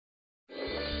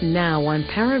Now on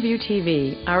Paraview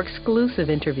TV, our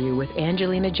exclusive interview with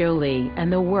Angelina Jolie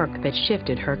and the work that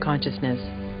shifted her consciousness.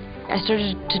 I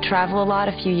started to travel a lot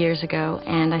a few years ago,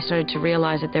 and I started to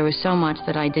realize that there was so much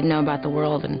that I didn't know about the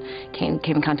world, and came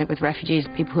in contact with refugees,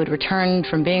 people who had returned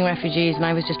from being refugees, and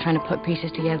I was just trying to put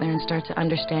pieces together and start to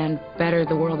understand better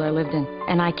the world I lived in.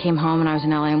 And I came home and I was in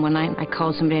LA, and one night I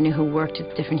called somebody I knew who worked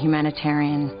at different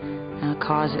humanitarian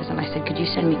causes, and I said, could you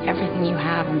send me everything you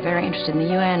have? I'm very interested in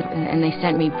the UN. And they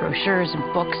sent me brochures and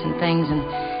books and things, and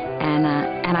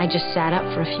I just sat up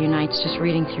for a few nights just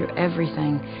reading through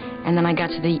everything. And then I got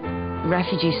to the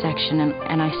refugee section,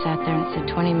 and I sat there and it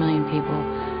said 20 million people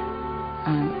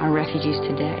are refugees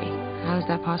today. How is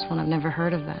that possible? And I've never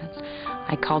heard of that.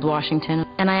 I called Washington,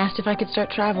 and I asked if I could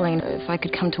start traveling, if I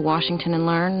could come to Washington and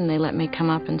learn, and they let me come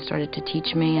up and started to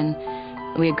teach me, and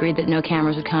we agreed that no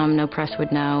cameras would come, no press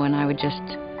would know, and I would just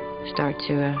start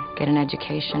to get an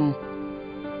education.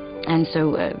 And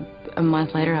so a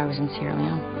month later, I was in Sierra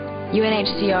Leone.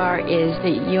 UNHCR is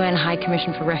the UN High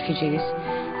Commission for Refugees.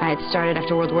 It started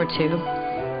after World War II,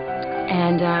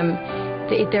 and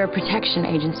they're a protection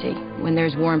agency. When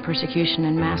there's war and persecution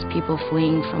and mass people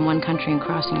fleeing from one country and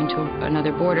crossing into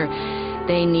another border,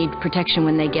 they need protection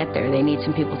when they get there. They need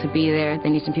some people to be there. They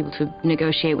need some people to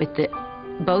negotiate with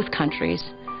both countries,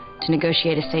 to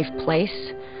negotiate a safe place,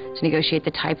 to negotiate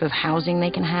the type of housing they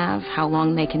can have, how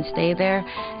long they can stay there.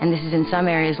 And this is in some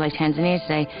areas like Tanzania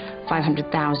today,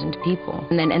 500,000 people.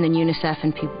 And then UNICEF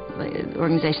and people,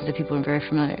 organizations that people are very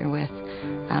familiar with,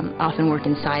 often work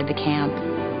inside the camp.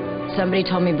 Somebody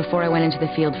told me before I went into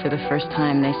the field for the first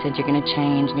time, they said, you're going to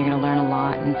change and you're going to learn a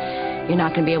lot, and you're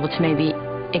not going to be able to maybe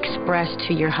express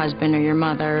to your husband or your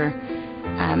mother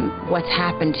what's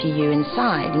happened to you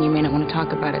inside, and you may not want to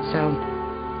talk about it. So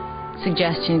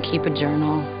suggestion, keep a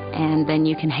journal, and then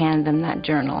you can hand them that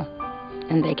journal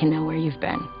and they can know where you've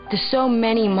been. There's so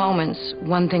many moments,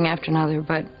 one thing after another,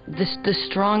 but the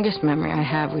strongest memory I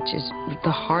have, which is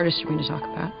the hardest for me to talk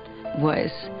about,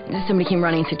 was somebody came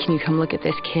running and said, can you come look at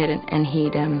this kid? And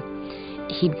he'd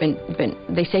been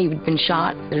they say he'd been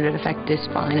shot, that it had affected his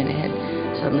spine,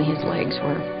 and suddenly his legs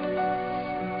were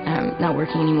not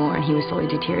working anymore, and he was slowly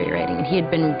deteriorating. And he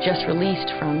had been just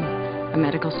released from a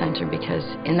medical center, because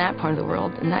in that part of the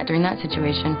world, during that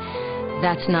situation,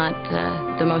 that's not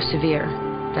the most severe,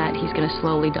 that he's going to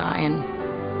slowly die, and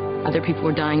other people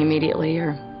were dying immediately,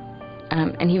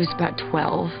 and he was about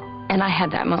 12. And I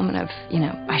had that moment of,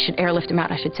 I should airlift him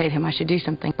out, I should save him, I should do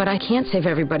something. But I can't save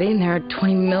everybody, and there are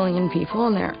 20 million people,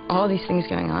 and there are all these things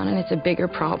going on, and it's a bigger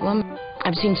problem.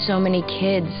 I've seen so many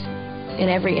kids in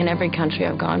every country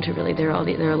I've gone to, really. There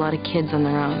are a lot of kids on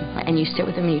their own, and you sit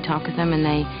with them and you talk with them, and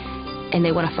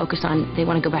they want to focus on, they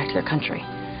want to go back to their country.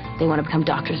 They want to become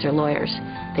doctors or lawyers.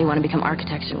 They want to become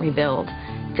architects and rebuild.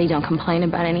 They don't complain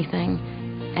about anything,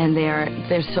 and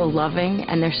they're so loving,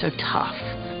 and they're so tough.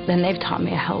 Then they've taught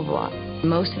me a hell of a lot.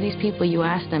 Most of these people, you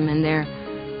ask them, and they're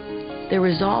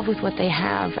resolved with what they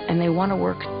have, and they want to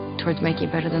work towards making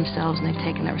it better themselves, and they've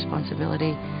taken that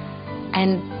responsibility.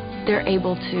 And they're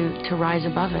able to rise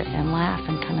above it and laugh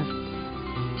and kind of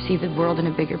see the world in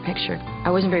a bigger picture.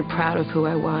 I wasn't very proud of who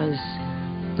I was.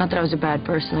 Not that I was a bad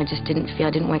person, I just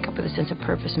didn't wake up with a sense of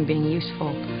purpose and being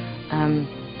useful.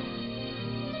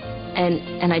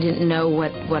 And I didn't know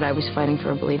what I was fighting for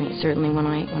or believing. Certainly when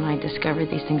I discovered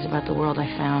these things about the world, I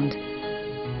found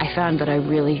that I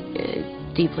really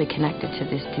deeply connected to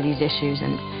these issues,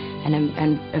 and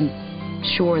am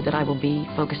sure that I will be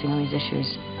focusing on these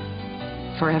issues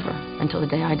forever, until the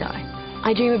day I die.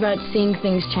 I dream about seeing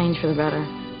things change for the better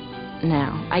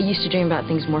now. I used to dream about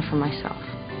things more for myself,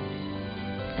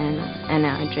 and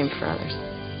now I dream for others,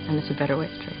 and it's a better way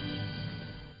to dream.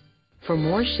 For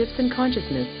more shifts in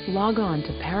consciousness, log on to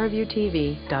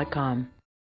ParaviewTV.com.